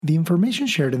The information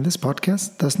shared in this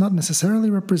podcast does not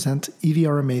necessarily represent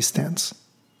EVRMA's stance.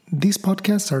 These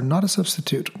podcasts are not a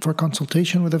substitute for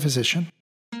consultation with a physician.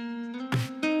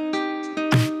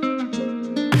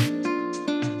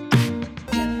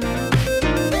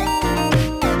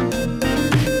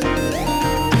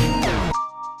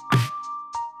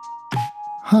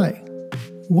 Hi,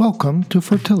 welcome to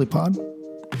Fertilipod,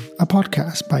 a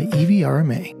podcast by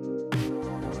EVRMA.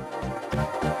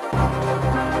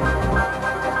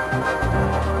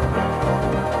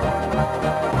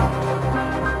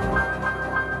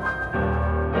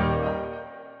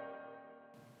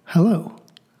 Hello,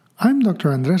 I'm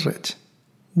Dr. Andres Rich.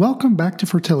 Welcome back to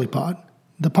Fertilipod,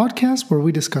 the podcast where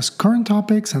we discuss current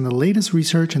topics and the latest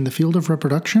research in the field of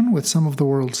reproduction with some of the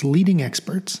world's leading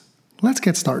experts. Let's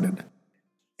get started.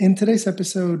 In today's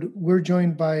episode, we're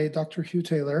joined by Dr. Hugh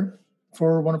Taylor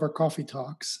for one of our coffee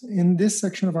talks. In this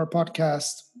section of our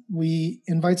podcast, we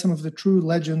invite some of the true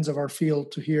legends of our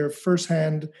field to hear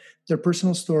firsthand their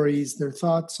personal stories, their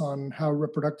thoughts on how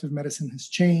reproductive medicine has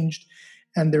changed,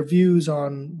 and their views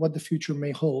on what the future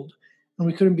may hold. And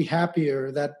we couldn't be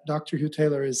happier that Dr. Hugh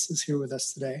Taylor is here with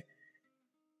us today.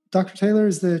 Dr. Taylor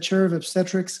is the chair of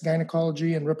obstetrics,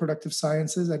 gynecology, and reproductive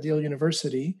sciences at Yale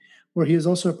University, where he is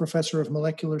also a professor of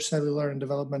molecular, cellular, and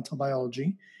developmental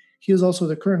biology. He is also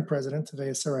the current president of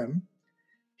ASRM.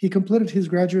 He completed his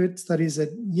graduate studies at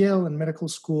Yale and medical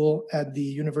school at the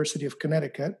University of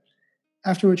Connecticut,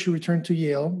 after which he returned to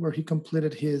Yale, where he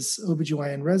completed his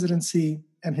OBGYN residency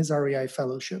and his REI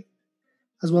fellowship,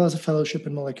 as well as a fellowship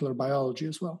in molecular biology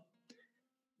as well.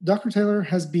 Dr. Taylor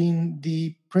has been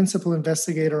the principal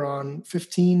investigator on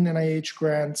 15 NIH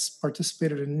grants,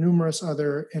 participated in numerous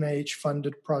other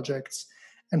NIH-funded projects,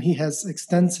 and he has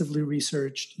extensively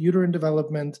researched uterine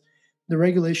development, the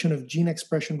regulation of gene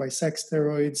expression by sex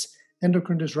steroids,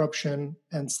 endocrine disruption,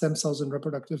 and stem cells in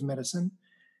reproductive medicine.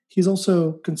 He's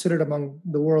also considered among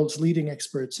the world's leading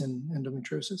experts in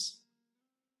endometriosis.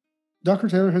 Dr.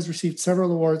 Taylor has received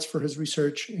several awards for his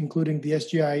research, including the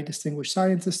SGI Distinguished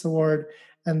Scientist Award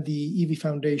and the EV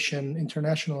Foundation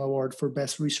International Award for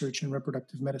Best Research in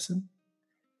Reproductive Medicine.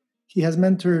 He has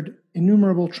mentored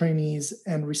innumerable trainees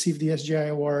and received the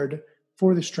SGI Award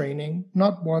for this training,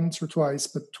 not once or twice,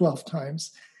 but 12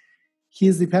 times. He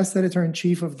is the past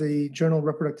editor-in-chief of the journal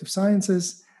Reproductive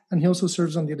Sciences, and he also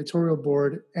serves on the editorial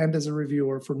board and as a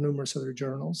reviewer for numerous other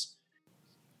journals.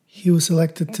 He was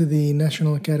elected to the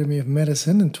National Academy of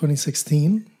Medicine in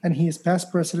 2016, and he is past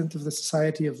president of the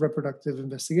Society of Reproductive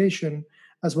Investigation,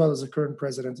 as well as the current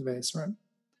president of ASRM.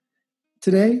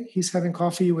 Today, he's having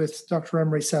coffee with Dr.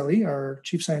 Emre Selli, our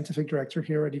chief scientific director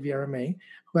here at EVRMA,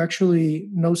 who actually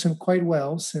knows him quite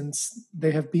well since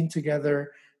they have been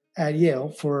together at Yale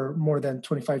for more than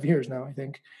 25 years now, I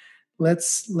think.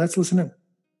 Let's listen in.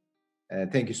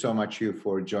 Thank you so much, Hugh,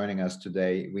 for joining us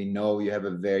today. We know you have a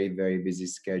very, very busy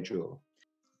schedule.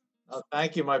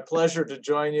 Thank you. My pleasure to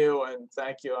join you. And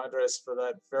thank you, Andres, for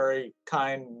that very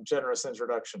kind, generous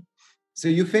introduction. So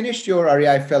you finished your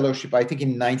REI fellowship, I think,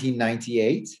 in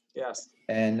 1998. Yes.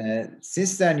 And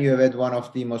since then, you have had one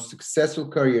of the most successful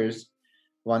careers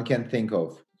one can think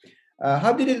of.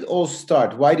 How did it all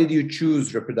start? Why did you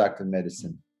choose reproductive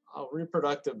medicine?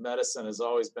 Reproductive medicine has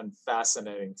always been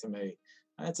fascinating to me.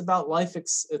 It's about life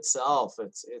itself.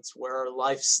 It's where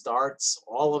life starts,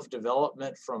 all of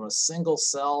development from a single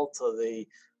cell to the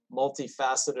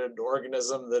multifaceted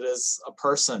organism that is a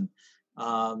person.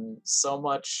 So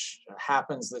much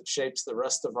happens that shapes the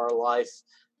rest of our life.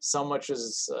 So much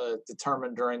is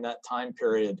determined during that time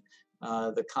period.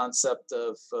 The concept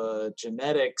of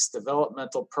genetics,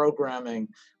 developmental programming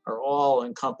are all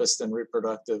encompassed in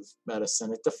reproductive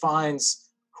medicine. It defines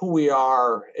who we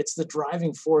are. It's the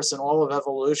driving force in all of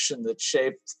evolution that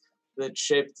shaped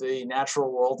the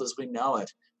natural world as we know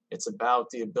it. It's about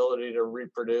the ability to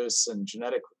reproduce and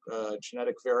genetic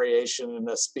variation in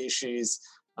a species,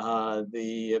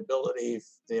 the ability,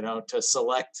 to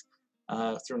select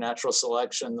through natural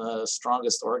selection the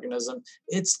strongest organism.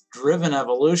 It's driven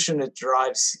evolution. It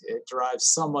drives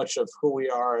so much of who we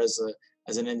are as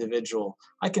an individual.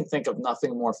 I can think of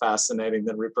nothing more fascinating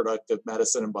than reproductive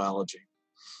medicine and biology.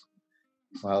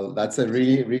 Well, that's a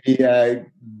really, really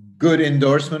good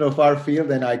endorsement of our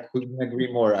field, and I couldn't agree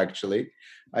more, actually.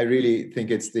 I really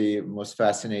think it's the most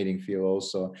fascinating field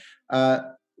also.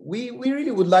 We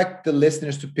really would like the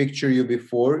listeners to picture you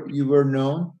before you were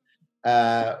known.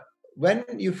 When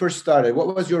you first started,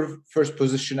 what was your first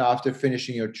position after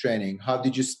finishing your training? How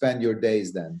did you spend your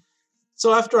days then?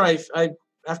 So after I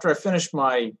finished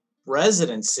my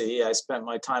residency, I spent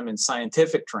my time in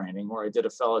scientific training, where I did a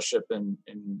fellowship in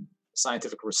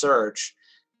scientific research,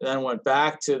 then went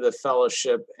back to the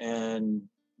fellowship in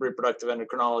reproductive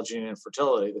endocrinology and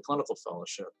infertility, the clinical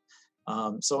fellowship.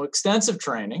 So extensive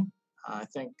training. I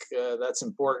think that's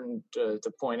important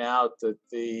to point out, that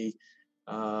the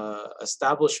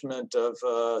establishment of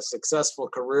a successful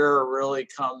career really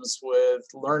comes with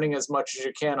learning as much as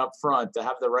you can up front to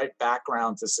have the right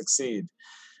background to succeed.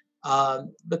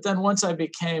 But then once I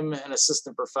became an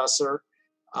assistant professor,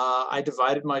 I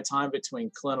divided my time between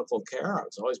clinical care. I've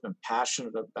always been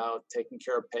passionate about taking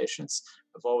care of patients.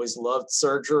 I've always loved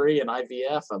surgery and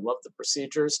IVF. I loved the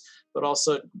procedures, but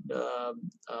also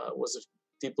was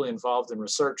deeply involved in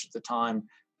research at the time,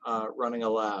 running a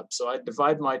lab. So I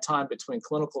divide my time between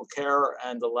clinical care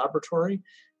and the laboratory.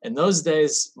 In those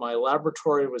days, my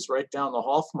laboratory was right down the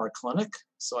hall from our clinic.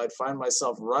 So I'd find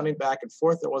myself running back and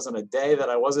forth. There wasn't a day that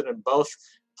I wasn't in both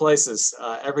places.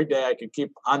 Every day I could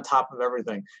keep on top of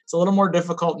everything. It's a little more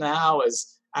difficult now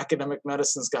as academic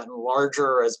medicine's gotten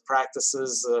larger, as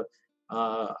practices,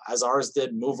 as ours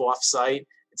did, move off site.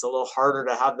 It's a little harder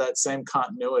to have that same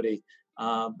continuity.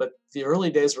 But the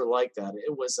early days were like that.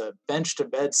 It was a bench to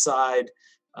bedside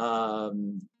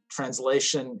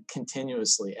translation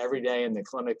continuously every day in the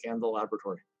clinic and the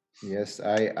laboratory. Yes,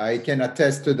 I can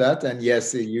attest to that. And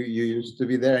yes, you used to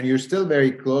be there, and you're still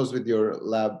very close with your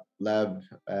lab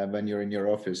when you're in your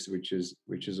office, which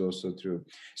is also true.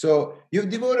 So you've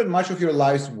devoted much of your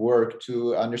life's work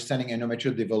to understanding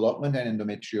endometrial development and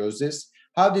endometriosis.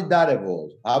 How did that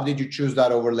evolve? How did you choose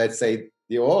that over, let's say,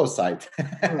 the oocyte?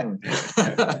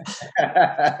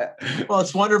 Well,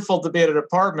 it's wonderful to be at a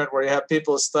department where you have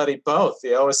people who study both the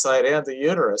oocyte and the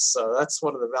uterus. So that's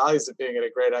one of the values of being at a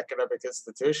great academic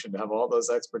institution, to have all those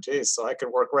expertise. So I could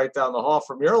work right down the hall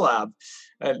from your lab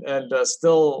and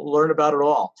still learn about it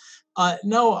all.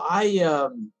 No, I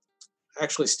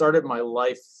actually started my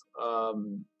life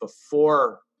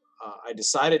before I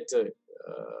decided to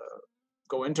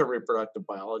go into reproductive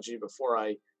biology, before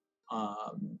I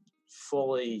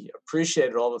fully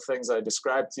appreciated all the things I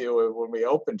described to you when we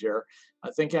opened here.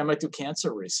 I think I might do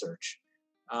cancer research.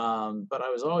 But I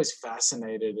was always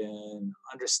fascinated in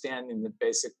understanding the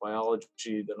basic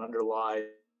biology that underlies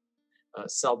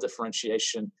cell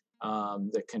differentiation,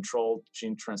 that controlled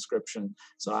gene transcription.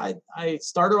 So I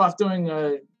started off doing,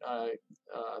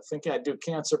 thinking I'd do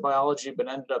cancer biology, but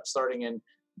ended up starting in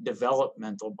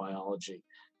developmental biology.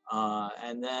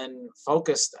 And then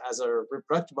focused as a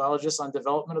reproductive biologist on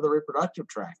development of the reproductive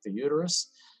tract, the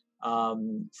uterus.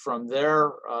 From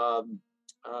there,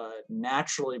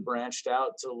 naturally branched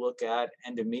out to look at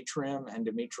endometrium,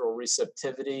 endometrial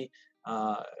receptivity,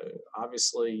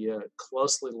 obviously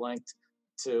closely linked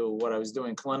to what I was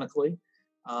doing clinically.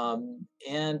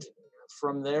 And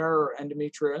from there,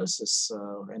 endometriosis,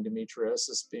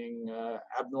 endometriosis being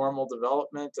abnormal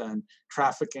development and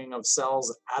trafficking of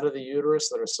cells out of the uterus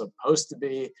that are supposed to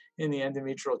be in the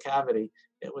endometrial cavity.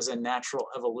 It was a natural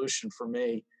evolution for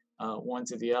me, one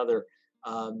to the other.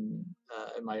 In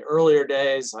my earlier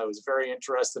days, I was very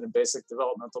interested in basic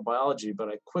developmental biology, but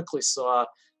I quickly saw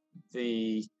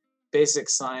the basic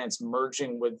science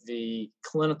merging with the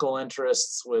clinical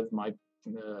interests, with my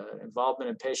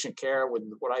involvement in patient care, with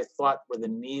what I thought were the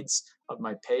needs of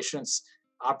my patients,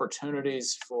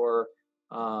 opportunities for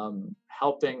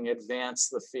helping advance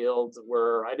the field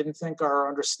where I didn't think our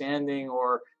understanding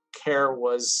or care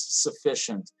was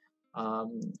sufficient.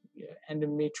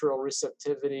 Endometrial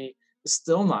receptivity is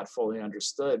still not fully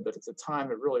understood, but at the time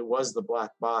it really was the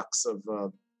black box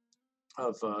of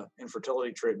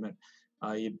infertility treatment.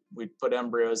 We'd put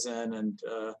embryos in and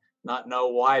not know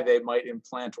why they might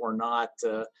implant or not,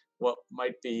 what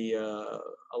might be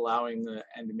allowing the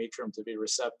endometrium to be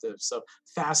receptive. So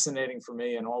fascinating for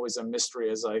me, and always a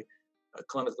mystery as I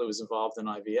clinically was involved in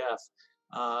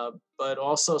IVF, but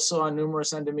also saw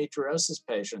numerous endometriosis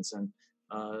patients. And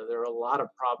there are a lot of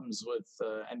problems with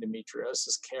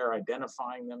endometriosis care,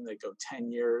 identifying them. They go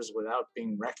 10 years without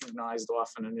being recognized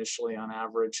often initially on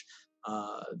average.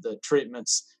 The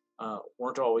treatments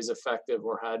weren't always effective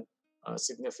or had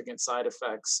significant side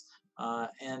effects.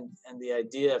 And the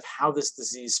idea of how this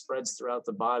disease spreads throughout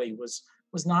the body was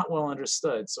not well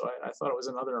understood. So I thought it was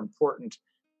another important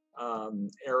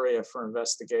area for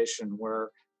investigation,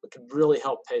 where we could really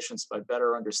help patients by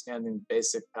better understanding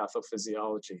basic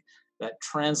pathophysiology. That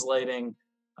translating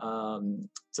to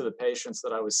the patients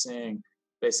that I was seeing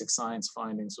basic science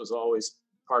findings was always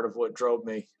part of what drove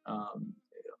me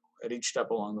at each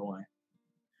step along the way.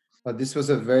 Well, this was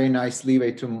a very nice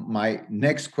leeway to my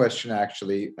next question,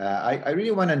 actually. I really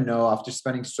want to know, after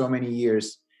spending so many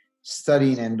years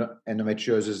studying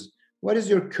endometriosis, what is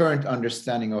your current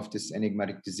understanding of this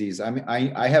enigmatic disease? I mean,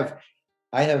 I have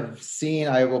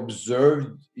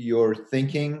observed your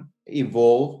thinking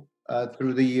evolve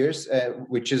through the years,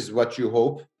 which is what you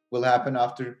hope will happen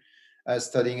after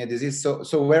studying a disease.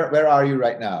 So where are you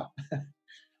right now?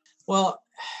 Well,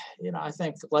 I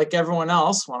think like everyone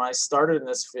else, when I started in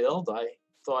this field, I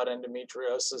thought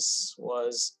endometriosis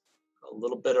was a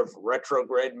little bit of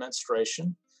retrograde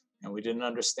menstruation, and we didn't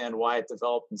understand why it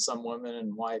developed in some women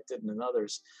and why it didn't in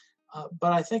others.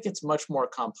 But I think it's much more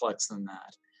complex than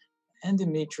that.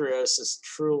 Endometriosis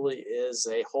truly is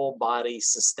a whole body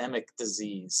systemic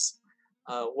disease.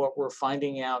 What we're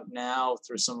finding out now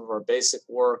through some of our basic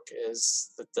work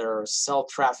is that there are cell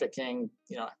trafficking.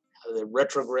 The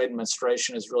retrograde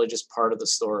menstruation is really just part of the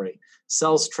story.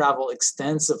 Cells travel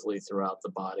extensively throughout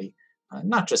the body,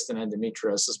 not just in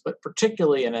endometriosis, but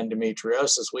particularly in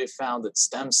endometriosis. We've found that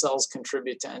stem cells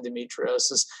contribute to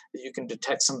endometriosis, that you can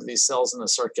detect some of these cells in the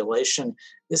circulation.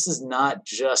 This is not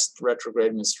just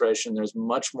retrograde menstruation. There's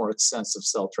much more extensive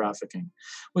cell trafficking.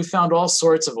 We found all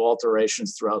sorts of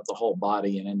alterations throughout the whole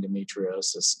body in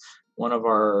endometriosis. One of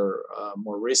our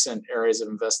more recent areas of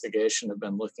investigation have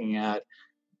been looking at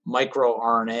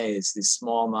microRNAs, these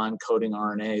small non-coding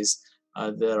RNAs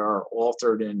that are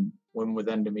altered in women with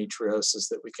endometriosis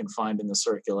that we can find in the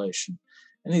circulation.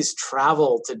 And these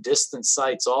travel to distant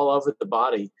sites all over the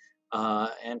body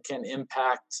and can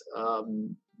impact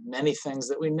many things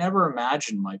that we never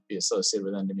imagined might be associated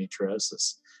with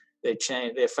endometriosis. They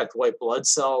affect white blood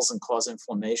cells and cause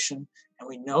inflammation. And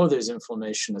we know there's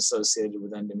inflammation associated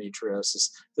with endometriosis.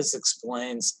 This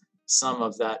explains some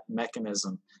of that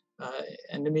mechanism.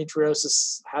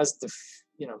 Endometriosis has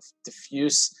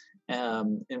diffuse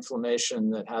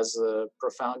inflammation that has a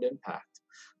profound impact.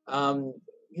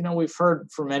 We've heard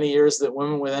for many years that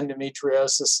women with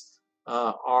endometriosis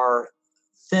are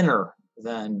thinner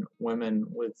than women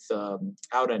without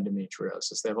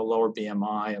endometriosis. They have a lower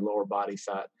BMI, a lower body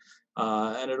fat,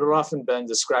 and it had often been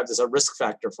described as a risk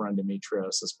factor for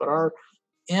endometriosis. But our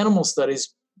animal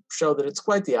studies show that it's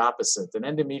quite the opposite, that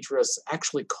endometriosis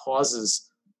actually causes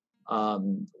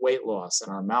weight loss.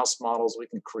 In our mouse models, we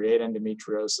can create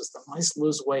endometriosis. The mice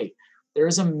lose weight. There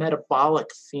is a metabolic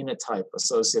phenotype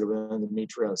associated with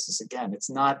endometriosis. Again, it's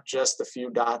not just a few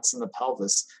dots in the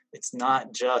pelvis. It's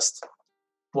not just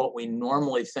what we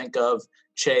normally think of,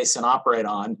 chase, and operate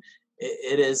on.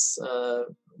 There's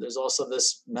also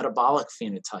this metabolic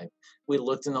phenotype. We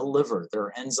looked in the liver. There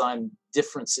are enzyme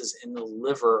differences in the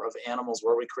liver of animals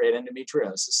where we create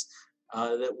endometriosis.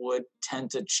 That would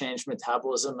tend to change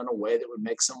metabolism in a way that would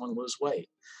make someone lose weight.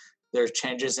 There are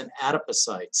changes in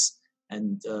adipocytes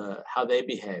and how they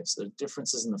behave. So there are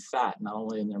differences in the fat, not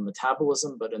only in their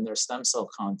metabolism, but in their stem cell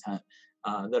content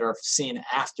that are seen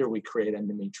after we create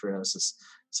endometriosis.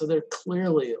 So there are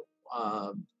clearly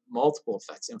multiple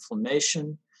effects: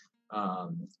 inflammation,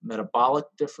 metabolic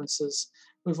differences.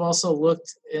 We've also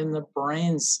looked in the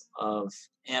brains of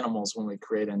animals when we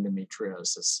create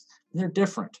endometriosis. They're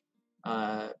different.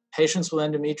 Patients with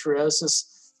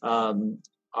endometriosis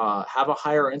have a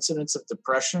higher incidence of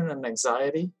depression and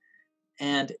anxiety.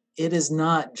 And it is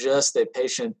not just a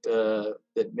patient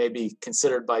that may be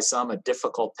considered by some a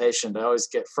difficult patient. I always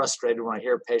get frustrated when I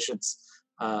hear patients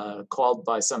called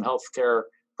by some healthcare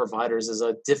providers as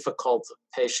a difficult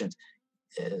patient.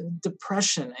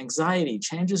 Depression, anxiety,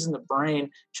 changes in the brain,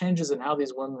 changes in how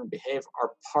these women behave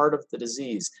are part of the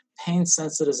disease. Pain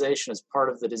sensitization is part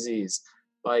of the disease.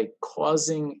 By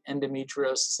causing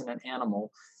endometriosis in an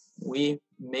animal, we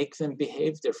make them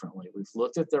behave differently. We've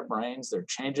looked at their brains, there are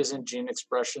changes in gene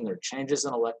expression, there are changes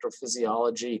in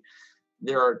electrophysiology,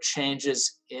 there are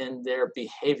changes in their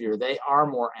behavior. They are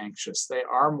more anxious, they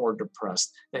are more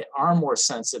depressed, they are more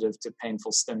sensitive to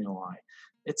painful stimuli.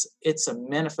 It's a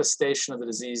manifestation of the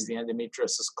disease the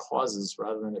endometriosis causes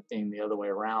rather than it being the other way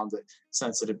around that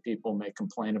sensitive people may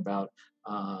complain about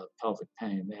pelvic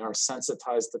pain. They are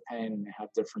sensitized to pain and they have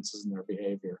differences in their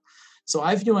behavior. So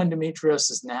I view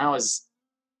endometriosis now as,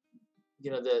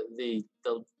 the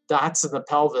dots in the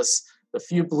pelvis, the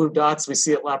few blue dots we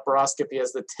see at laparoscopy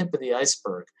as the tip of the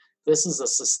iceberg. This is a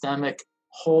systemic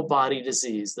whole body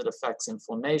disease that affects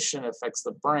inflammation, affects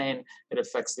the brain, it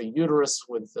affects the uterus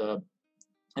with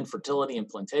infertility,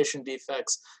 implantation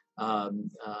defects,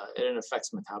 and it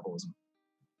affects metabolism.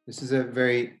 This is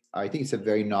I think it's a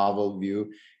very novel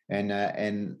view, and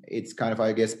it's kind of,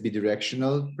 I guess,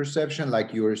 bidirectional perception.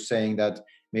 Like you were saying that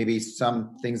maybe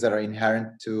some things that are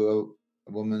inherent to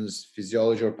a woman's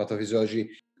physiology or pathophysiology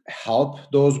help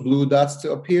those blue dots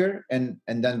to appear, and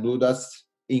then blue dots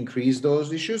increase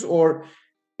those issues, or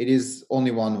it is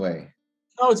only one way?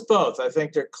 No, it's both. I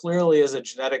think there clearly is a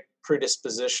genetic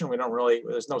predisposition.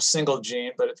 There's no single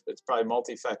gene, but it's probably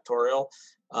multifactorial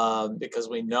because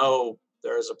we know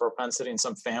There's a propensity in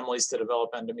some families to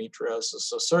develop endometriosis.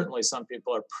 So certainly some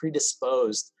people are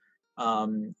predisposed.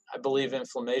 I believe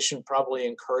inflammation probably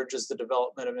encourages the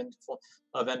development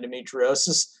of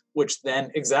endometriosis, which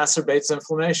then exacerbates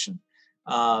inflammation.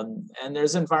 And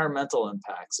there's environmental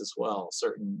impacts as well.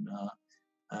 Certain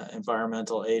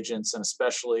environmental agents, and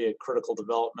especially at critical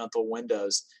developmental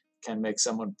windows, can make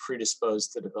someone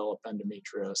predisposed to develop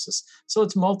endometriosis. So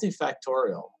it's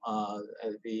multifactorial.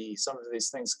 Some of these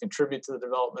things contribute to the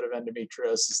development of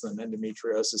endometriosis, and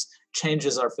endometriosis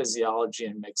changes our physiology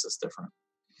and makes us different.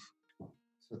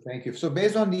 So thank you. So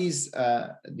based on these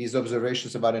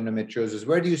observations about endometriosis,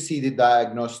 where do you see the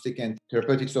diagnostic and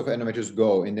therapeutics of endometriosis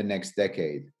go in the next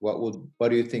decade? What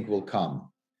do you think will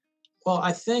come? Well,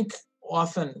 I think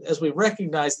often as we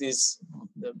recognize these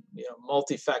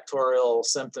multifactorial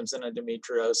symptoms in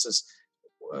endometriosis,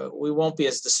 we won't be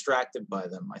as distracted by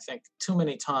them. I think too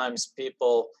many times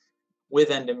people with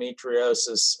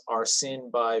endometriosis are seen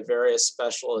by various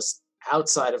specialists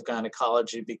outside of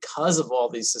gynecology because of all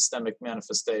these systemic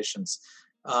manifestations.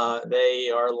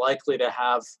 They are likely to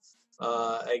have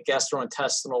a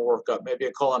gastrointestinal workup, maybe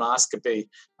a colonoscopy.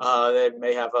 They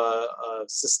may have a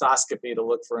cystoscopy to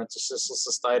look for interstitial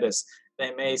cystitis.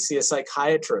 They may see a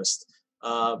psychiatrist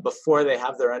before they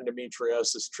have their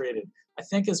endometriosis treated. I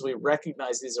think as we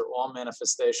recognize these are all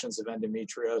manifestations of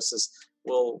endometriosis,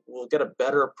 we'll get a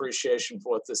better appreciation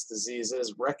for what this disease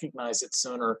is, recognize it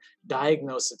sooner,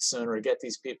 diagnose it sooner, get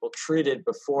these people treated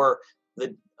before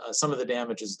some of the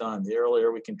damage is done. The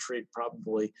earlier we can treat,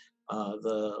 probably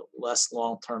the less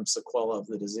long-term sequelae of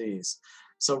the disease.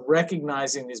 So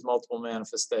recognizing these multiple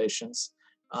manifestations,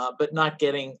 but not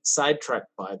getting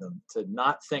sidetracked by them, to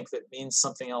not think that means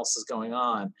something else is going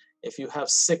on. If you have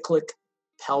cyclic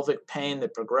pelvic pain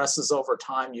that progresses over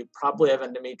time, you probably have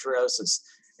endometriosis.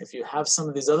 If you have some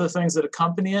of these other things that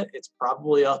accompany it, it's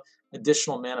probably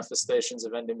additional manifestations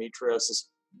of endometriosis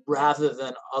rather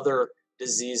than other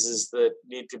diseases that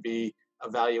need to be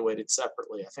evaluated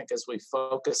separately. I think as we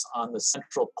focus on the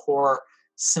central core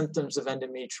symptoms of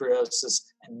endometriosis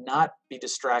and not be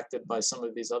distracted by some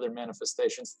of these other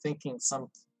manifestations, thinking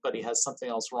somebody has something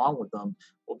else wrong with them,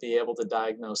 we'll be able to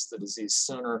diagnose the disease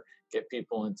sooner, get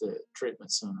people into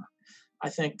treatment sooner. I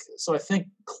think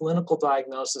clinical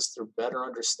diagnosis through better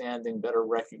understanding, better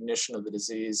recognition of the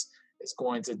disease is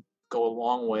going to go a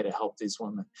long way to help these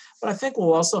women. But I think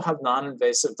we'll also have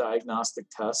non-invasive diagnostic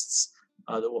tests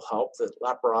that will help. That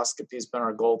laparoscopy has been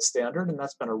our gold standard, and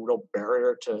that's been a real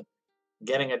barrier to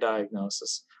getting a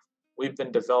diagnosis. We've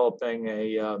been developing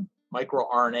a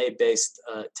microRNA-based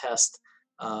test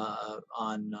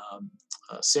on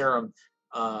serum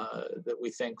that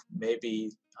we think may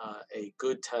be a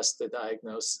good test to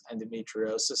diagnose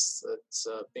endometriosis. That's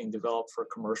being developed for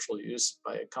commercial use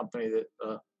by a company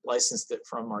that licensed it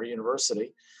from our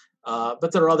university.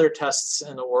 But there are other tests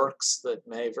in the works that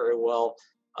may very well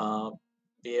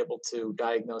be able to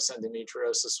diagnose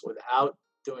endometriosis without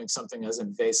doing something as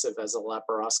invasive as a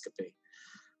laparoscopy.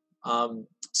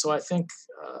 So I think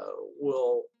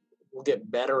we'll get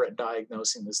better at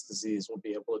diagnosing this disease. We'll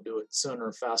be able to do it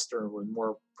sooner, faster, and with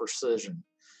more precision.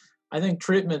 I think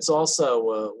treatments also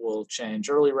will change.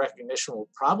 Early recognition will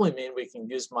probably mean we can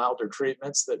use milder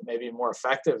treatments that may be more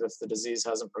effective if the disease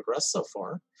hasn't progressed so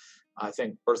far. I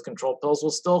think birth control pills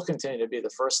will still continue to be the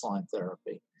first-line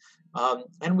therapy.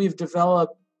 And we've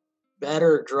developed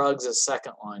better drugs as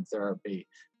second-line therapy.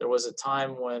 There was a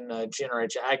time when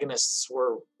GnRH agonists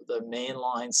were the main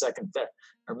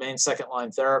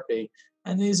second-line therapy,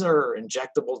 and these are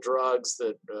injectable drugs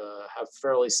that have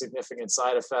fairly significant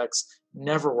side effects,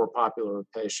 never were popular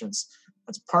with patients.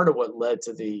 That's part of what led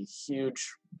to the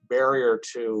huge barrier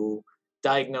to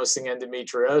diagnosing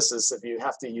endometriosis. If you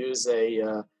have to use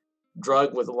a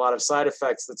drug with a lot of side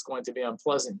effects that's going to be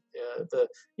unpleasant,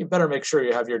 you better make sure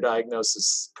you have your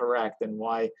diagnosis correct, and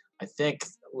why I think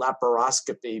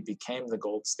laparoscopy became the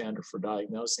gold standard for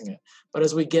diagnosing it. But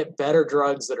as we get better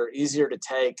drugs that are easier to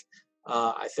take,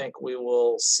 I think we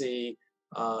will see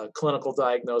clinical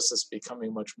diagnosis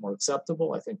becoming much more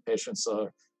acceptable. I think patients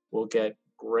will get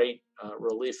great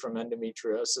relief from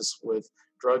endometriosis with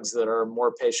drugs that are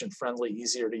more patient-friendly,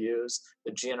 easier to use.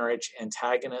 The GnRH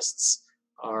antagonists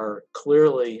are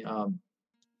clearly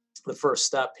the first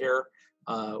step here,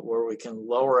 where we can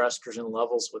lower estrogen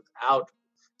levels without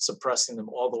suppressing them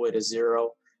all the way to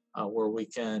zero, where we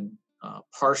can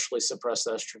partially suppress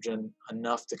estrogen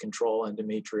enough to control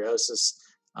endometriosis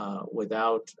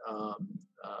without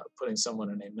putting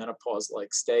someone in a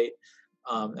menopause-like state,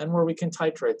 and where we can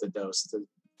titrate the dose to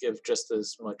give just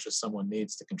as much as someone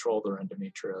needs to control their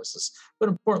endometriosis. But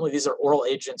importantly, these are oral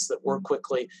agents that work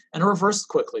quickly and are reversed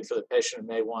quickly for the patient who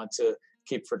may want to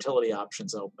keep fertility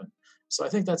options open. So I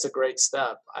think that's a great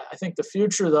step. I think the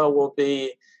future, though, will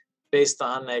be based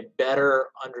on a better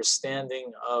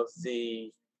understanding of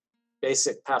the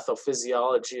basic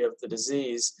pathophysiology of the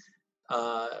disease,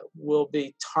 will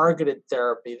be targeted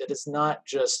therapy that is not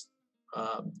just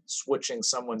switching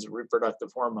someone's reproductive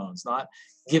hormones, not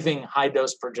giving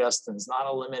high-dose progestins, not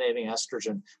eliminating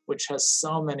estrogen, which has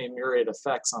so many myriad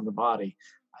effects on the body.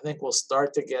 I think we'll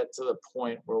start to get to the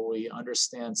point where we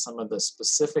understand some of the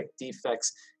specific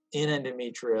defects in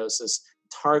endometriosis,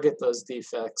 target those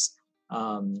defects,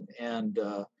 and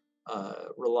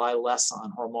rely less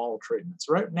on hormonal treatments.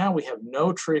 Right now, we have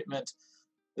no treatment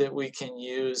that we can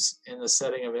use in the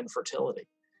setting of infertility.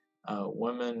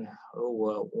 Women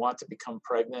who want to become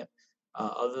pregnant,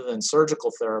 other than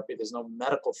surgical therapy, there's no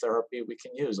medical therapy we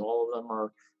can use. All of them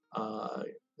are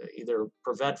either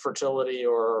prevent fertility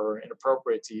or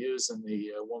inappropriate to use in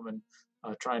the woman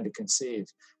trying to conceive.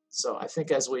 So I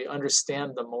think as we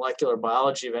understand the molecular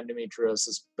biology of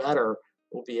endometriosis better,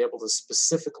 we'll be able to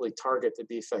specifically target the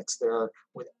defects there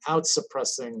without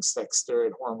suppressing sex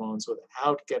steroid hormones,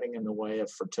 without getting in the way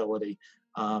of fertility,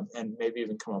 and maybe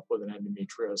even come up with an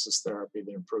endometriosis therapy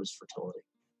that improves fertility.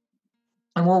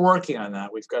 And we're working on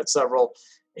that. We've got several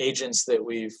agents that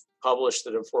we've published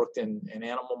that have worked in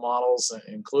animal models,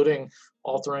 including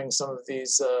altering some of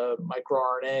these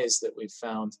microRNAs that we've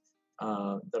found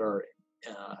that are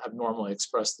abnormally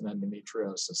expressed in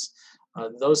endometriosis.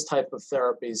 Those type of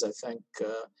therapies, I think,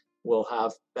 will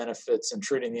have benefits in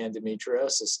treating the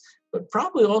endometriosis, but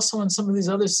probably also in some of these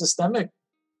other systemic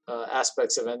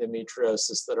aspects of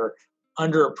endometriosis that are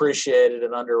underappreciated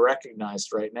and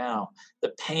underrecognized right now.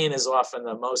 The pain is often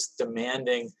the most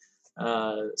demanding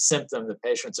symptom. The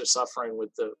patients are suffering with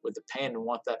the pain and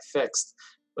want that fixed.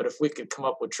 But if we could come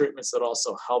up with treatments that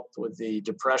also helped with the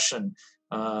depression,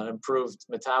 improved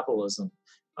metabolism,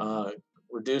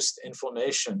 reduced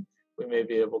inflammation, we may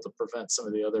be able to prevent some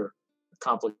of the other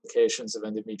complications of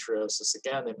endometriosis.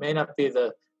 Again, it may not be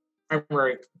the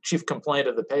primary chief complaint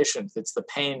of the patient. It's the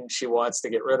pain she wants to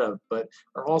get rid of, but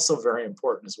are also very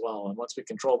important as well. And once we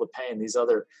control the pain, these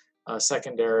other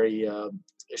secondary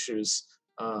issues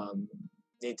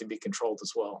need to be controlled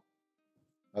as well.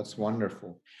 That's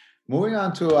wonderful. Moving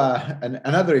on to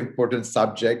another important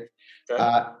subject.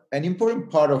 Okay. An important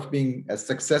part of being as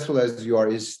successful as you are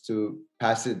is to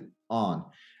pass it on,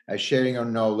 sharing your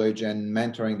knowledge and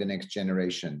mentoring the next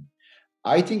generation.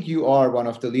 I think you are one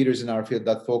of the leaders in our field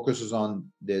that focuses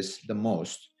on this the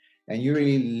most, and you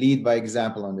really lead by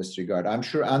example on this regard. I'm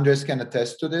sure Andres can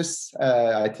attest to this.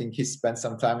 I think he spent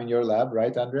some time in your lab,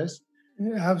 right, Andres?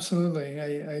 Yeah, absolutely.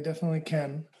 I definitely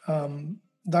can.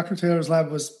 Dr. Taylor's lab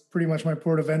was pretty much my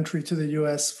port of entry to the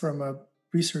US from a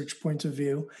research point of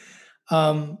view.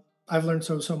 I've learned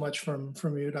so much from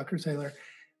you, Dr. Taylor.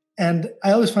 And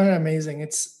I always find it amazing.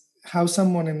 It's how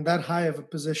someone in that high of a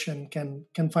position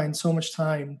can find so much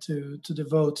time to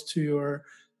devote to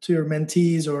your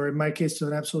mentees, or in my case, to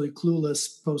an absolutely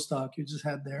clueless postdoc you just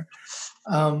had there.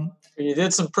 You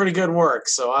did some pretty good work,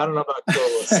 so I don't know about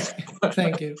clueless.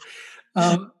 Thank you.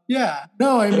 Yeah,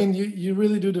 no, I mean, you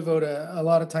really do devote a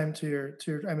lot of time to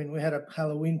your, I mean, we had a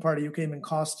Halloween party, you came in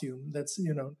costume. That's,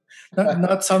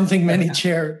 not something many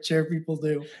chair people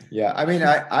do. Yeah, I mean,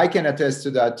 I can attest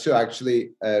to that too.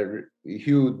 Actually,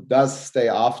 Hugh does stay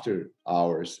after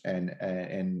hours, and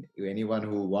anyone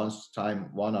who wants time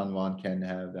one-on-one can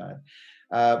have that.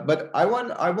 But I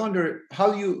wonder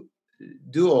how you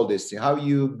do all this thing, how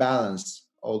you balance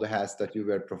all the hats that you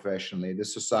wear professionally, the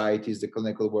societies, the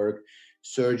clinical work,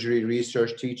 surgery,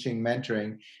 research, teaching,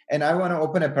 mentoring. And I want to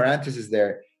open a parenthesis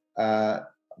there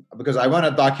because I want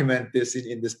to document this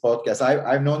in this podcast.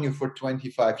 I've known you for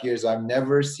 25 years. I've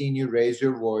never seen you raise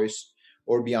your voice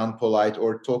or be unpolite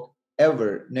or talk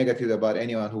ever negatively about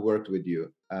anyone who worked with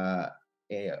you,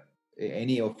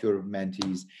 any of your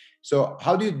mentees. So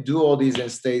how do you do all these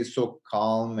and stay so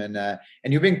calm? And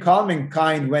you've been calm and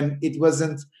kind when it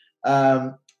wasn't,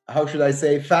 how should I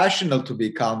say, fashionable to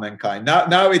be calm and kind.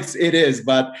 Now it is,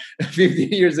 but 15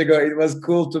 years ago, it was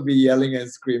cool to be yelling and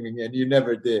screaming, and you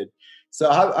never did. So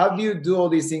how do you do all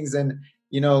these things and,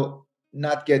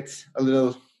 not get a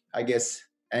little, I guess,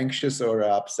 anxious or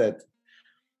upset?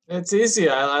 It's easy.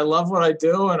 I love what I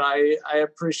do, and I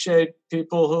appreciate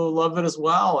people who love it as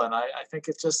well. And I think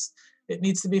it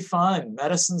needs to be fun.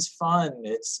 Medicine's fun.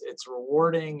 It's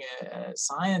rewarding.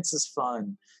 Science is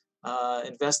fun.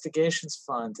 Investigation's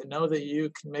fun. To know that you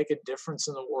can make a difference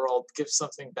in the world, give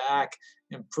something back,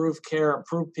 improve care,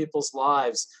 improve people's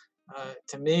lives.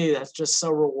 To me, that's just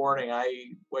so rewarding.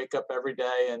 I wake up every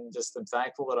day and just am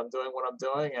thankful that I'm doing what I'm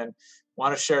doing and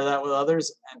want to share that with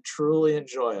others and truly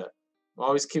enjoy it.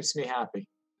 always keeps me happy.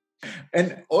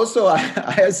 And also,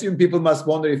 I assume people must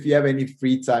wonder if you have any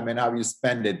free time and how you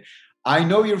spend it. I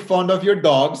know you're fond of your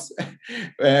dogs,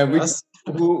 Yes.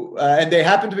 and they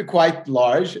happen to be quite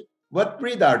large. What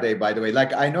breed are they, by the way?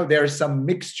 Like, I know there are some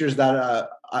mixtures that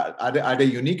are they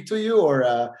unique to you,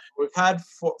 or We've had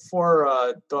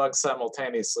four dogs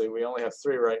simultaneously. We only have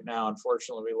three right now.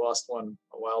 Unfortunately, we lost one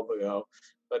a while ago.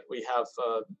 But we have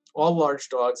all large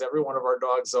dogs. Every one of our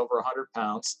dogs over 100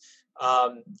 pounds.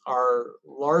 Our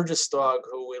largest dog,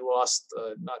 who we lost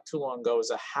not too long ago,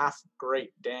 is a half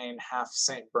Great Dane, half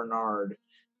Saint Bernard,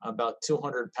 about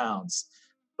 200 pounds.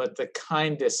 But the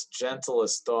kindest,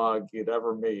 gentlest dog you'd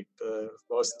ever meet.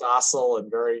 Most docile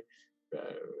and very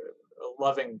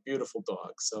loving, beautiful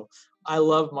dog. So I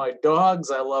love my dogs.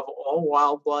 I love all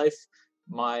wildlife.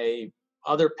 My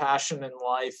other passion in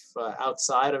life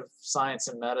outside of science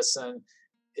and medicine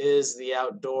is the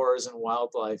outdoors and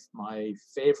wildlife. My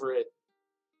favorite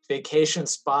vacation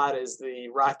spot is the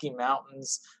Rocky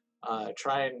Mountains.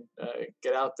 Try and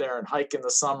get out there and hike in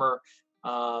the summer.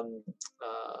 Um,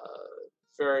 uh,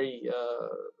 very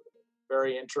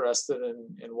very interested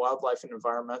in wildlife and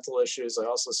environmental issues. I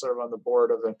also serve on the board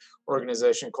of an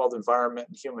organization called Environment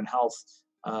and Human Health,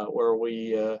 where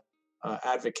we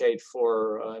advocate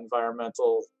for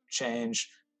environmental change,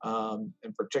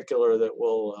 in particular, that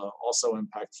will also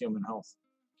impact human health.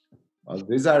 well,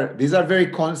 these are very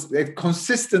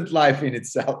consistent life in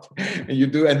itself. You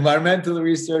do environmental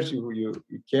research, you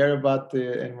care about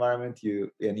the environment,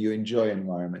 you enjoy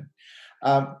environment.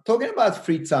 Talking about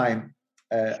free time,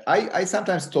 I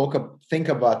sometimes think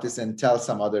about this and tell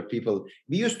some other people.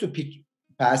 We used to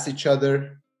pass each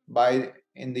other by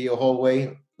in the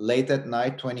hallway late at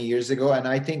night 20 years ago, and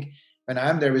I think when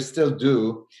I'm there, we still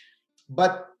do.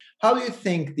 But how do you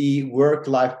think the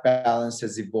work-life balance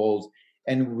has evolved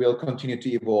and will continue to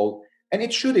evolve? And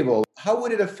it should evolve. How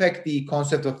would it affect the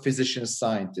concept of physician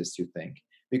scientist, you think?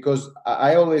 Because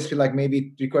I always feel like maybe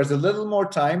it requires a little more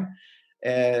time,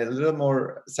 a little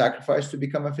more sacrifice to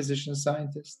become a physician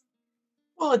scientist.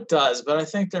 Well, it does, but I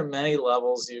think there are many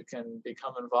levels you can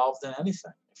become involved in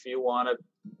anything. If you want to,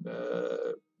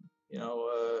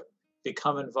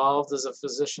 become involved as a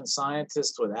physician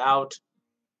scientist without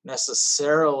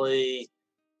necessarily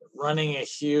running a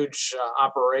huge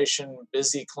operation,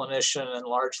 busy clinician and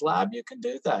large lab, you can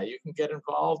do that. You can get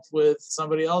involved with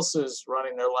somebody else who's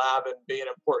running their lab and be an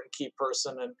important key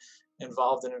person and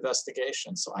involved in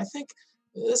investigation. So I think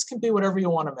this can be whatever you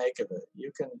want to make of it.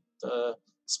 You can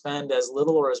spend as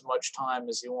little or as much time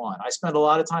as you want. I spend a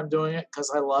lot of time doing it because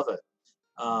I love it.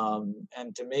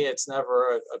 And to me, it's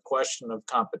never a question of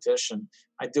competition.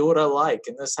 I do what I like,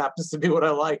 and this happens to be what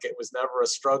I like. It was never a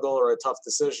struggle or a tough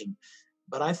decision.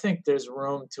 But I think there's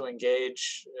room to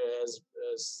engage as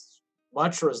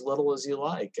much or as little as you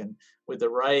like. And with the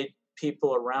right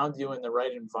people around you in the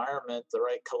right environment, the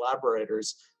right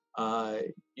collaborators,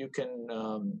 you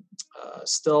can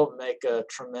still make a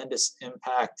tremendous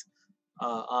impact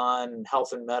on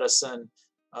health and medicine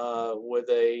with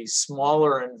a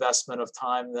smaller investment of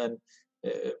time than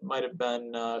it might have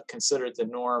been considered the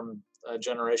norm a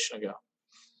generation ago.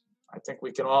 I think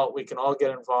we can all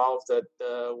get involved at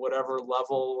whatever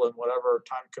level and whatever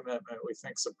time commitment we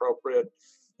think is appropriate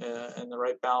and the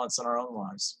right balance in our own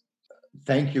lives.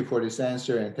 Thank you for this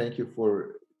answer, and thank you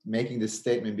for making this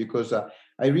statement, because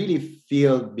I really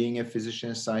feel being a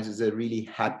physician scientist is a really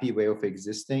happy way of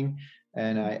existing.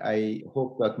 And I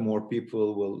hope that more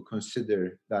people will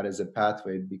consider that as a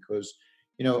pathway, because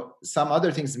some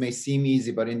other things may seem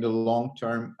easy, but in the long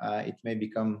term it may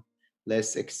become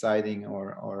less exciting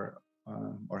or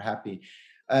happy.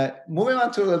 Moving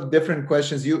on to different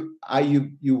questions, you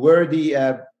were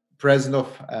the president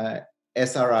of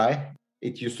SRI.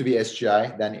 It used to be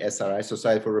SGI, then SRI,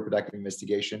 Society for Reproductive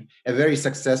Investigation, a very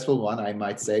successful one, I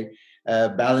might say,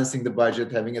 balancing the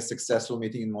budget, having a successful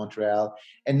meeting in Montreal.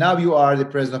 And now you are the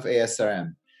president of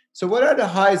ASRM. So what are the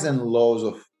highs and lows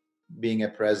of being a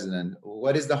president?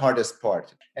 What is the hardest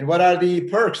part? And what are the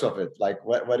perks of it? Like,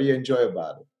 what do you enjoy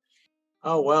about it?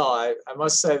 Oh, well, I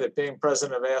must say that being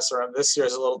president of ASRM this year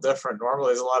is a little different. Normally,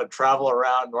 there's a lot of travel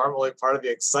around. Normally, part of the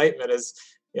excitement is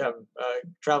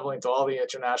traveling to all the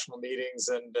international meetings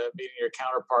and meeting your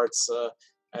counterparts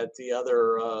at the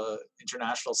other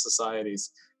international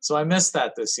societies. So I missed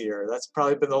that this year. That's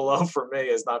probably been the low for me,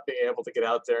 is not being able to get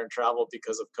out there and travel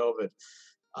because of COVID.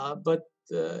 But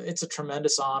it's a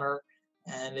tremendous honor,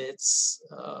 and it's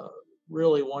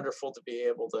really wonderful to be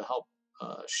able to help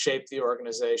shape the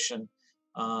organization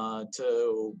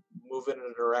to move in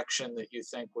a direction that you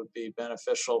think would be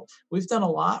beneficial. We've done a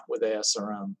lot with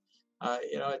ASRM.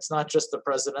 It's not just the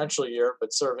presidential year,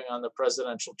 but serving on the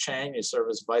presidential chain. You serve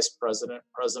as vice president,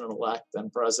 president-elect, then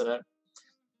president,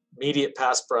 immediate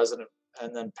past president,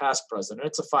 and then past president.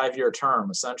 It's a 5-year term,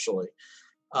 essentially.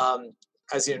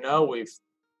 As you know, we've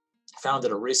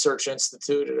founded a research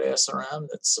institute at ASRM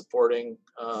that's supporting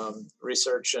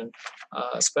research and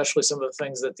especially some of the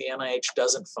things that the NIH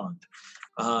doesn't fund.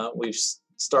 We've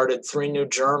started 3 new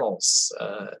journals,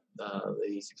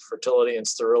 the fertility and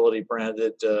sterility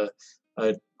branded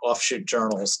offshoot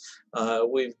journals.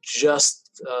 We've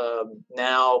just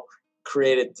now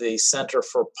created the Center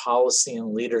for Policy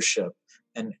and Leadership,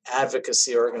 an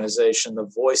advocacy organization, the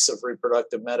voice of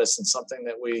reproductive medicine, something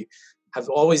that we have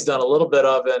always done a little bit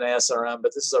of in ASRM,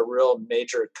 but this is a real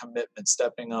major commitment,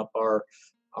 stepping up our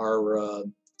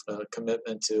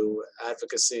commitment to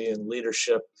advocacy and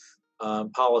leadership,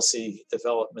 policy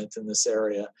development in this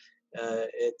area.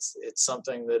 It's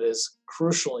something that is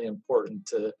crucially important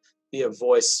to be a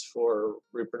voice for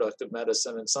reproductive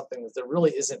medicine, and something that there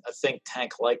really isn't a think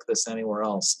tank like this anywhere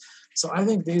else. So I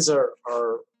think these are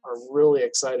really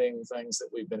exciting things that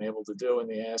we've been able to do in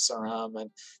the ASRM,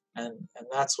 and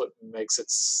that's what makes it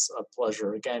a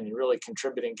pleasure. Again, you're really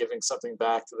contributing, giving something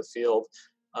back to the field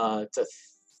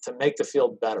to make the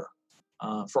field better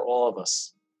for all of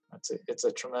us. It's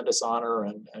a tremendous honor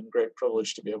and great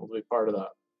privilege to be able to be part of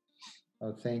that.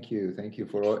 Oh, thank you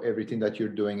for everything that you're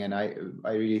doing, and I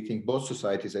really think both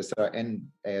societies, SRI and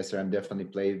ASRM, definitely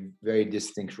play very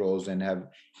distinct roles and have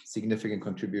significant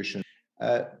contributions.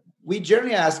 We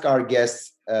generally ask our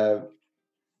guests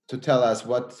to tell us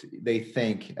what they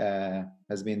think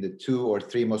has been the 2 or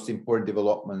 3 most important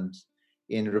developments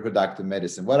in reproductive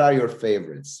medicine. What are your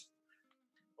favorites?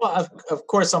 Well, of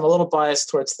course, I'm a little biased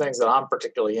towards things that I'm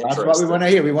particularly interested in. That's what we want to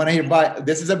hear. We want to hear.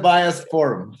 This is a biased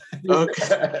forum.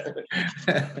 Okay.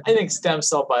 I think stem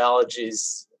cell biology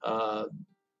is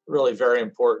really very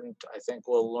important. I think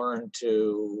we'll learn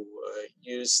to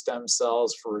use stem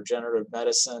cells for regenerative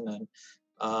medicine, and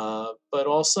but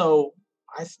also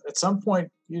at some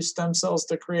point use stem cells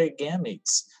to create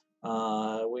gametes.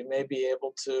 We may be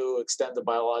able to extend the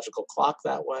biological clock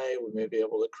that way. We may be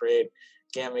able to create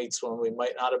gametes when we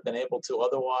might not have been able to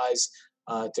otherwise,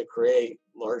 to create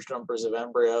large numbers of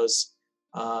embryos.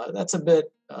 That's a bit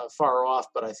far off,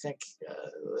 but I think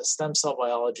the stem cell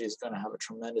biology is going to have a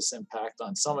tremendous impact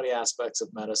on so many aspects of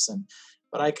medicine.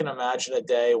 But I can imagine a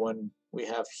day when we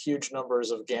have huge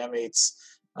numbers of gametes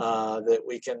that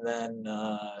we can then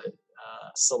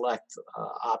select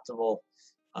optimal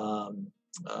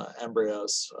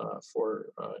embryos for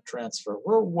transfer.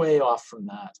 We're way off from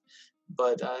that.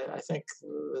 But I think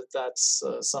that's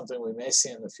something we may see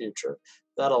in the future.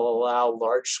 That'll allow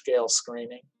large-scale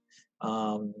screening.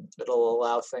 It'll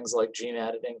allow things like gene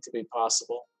editing to be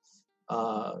possible.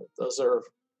 Those are,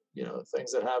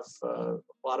 things that have a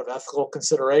lot of ethical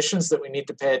considerations that we need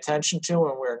to pay attention to,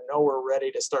 and we're nowhere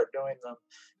ready to start doing them.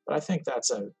 But I think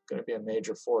that's going to be a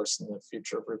major force in the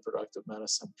future of reproductive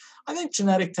medicine. I think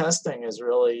genetic testing is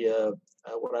really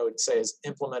what I would say is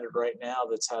implemented right now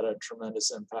that's had a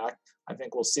tremendous impact. I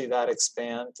think we'll see that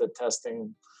expand to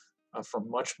testing for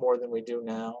much more than we do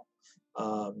now.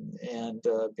 And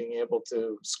being able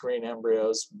to screen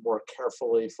embryos more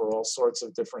carefully for all sorts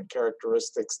of different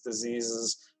characteristics,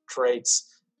 diseases,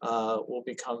 traits will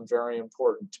become very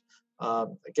important.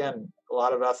 Again, a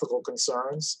lot of ethical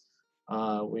concerns.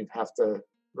 We have to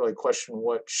really question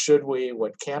what should we,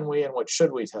 what can we, and what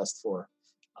should we test for.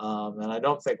 And I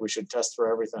don't think we should test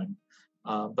for everything.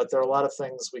 But there are a lot of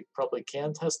things we probably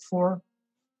can test for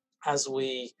as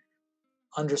we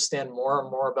understand more and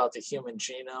more about the human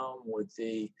genome, with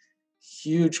the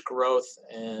huge growth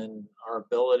in our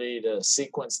ability to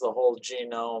sequence the whole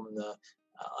genome, the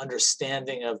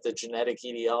understanding of the genetic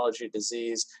etiology of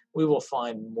disease. We will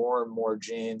find more and more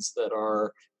genes that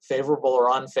are favorable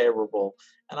or unfavorable.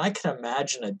 And I can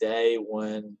imagine a day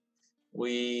when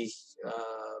we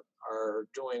are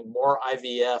doing more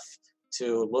IVF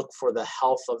to look for the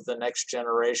health of the next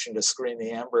generation to screen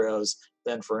the embryos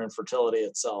than for infertility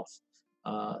itself.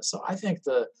 So I think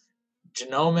the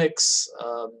genomics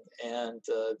and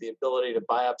the ability to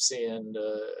biopsy and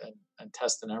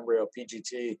test an embryo,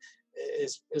 PGT,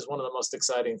 is one of the most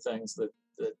exciting things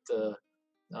that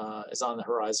is on the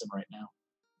horizon right now.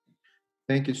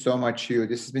 Thank you so much, Hugh.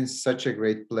 This has been such a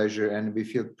great pleasure, and we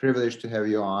feel privileged to have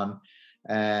you on.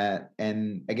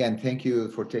 And again, thank you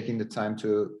for taking the time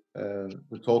to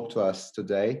talk to us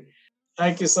today.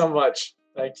 Thank you so much.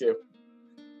 Thank you.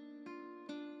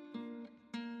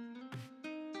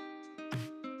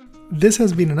 This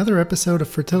has been another episode of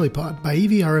FertiliPod by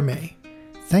EVRMA.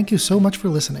 Thank you so much for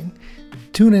listening.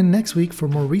 Tune in next week for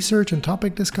more research and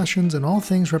topic discussions on all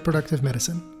things reproductive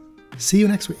medicine. See you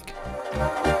next week.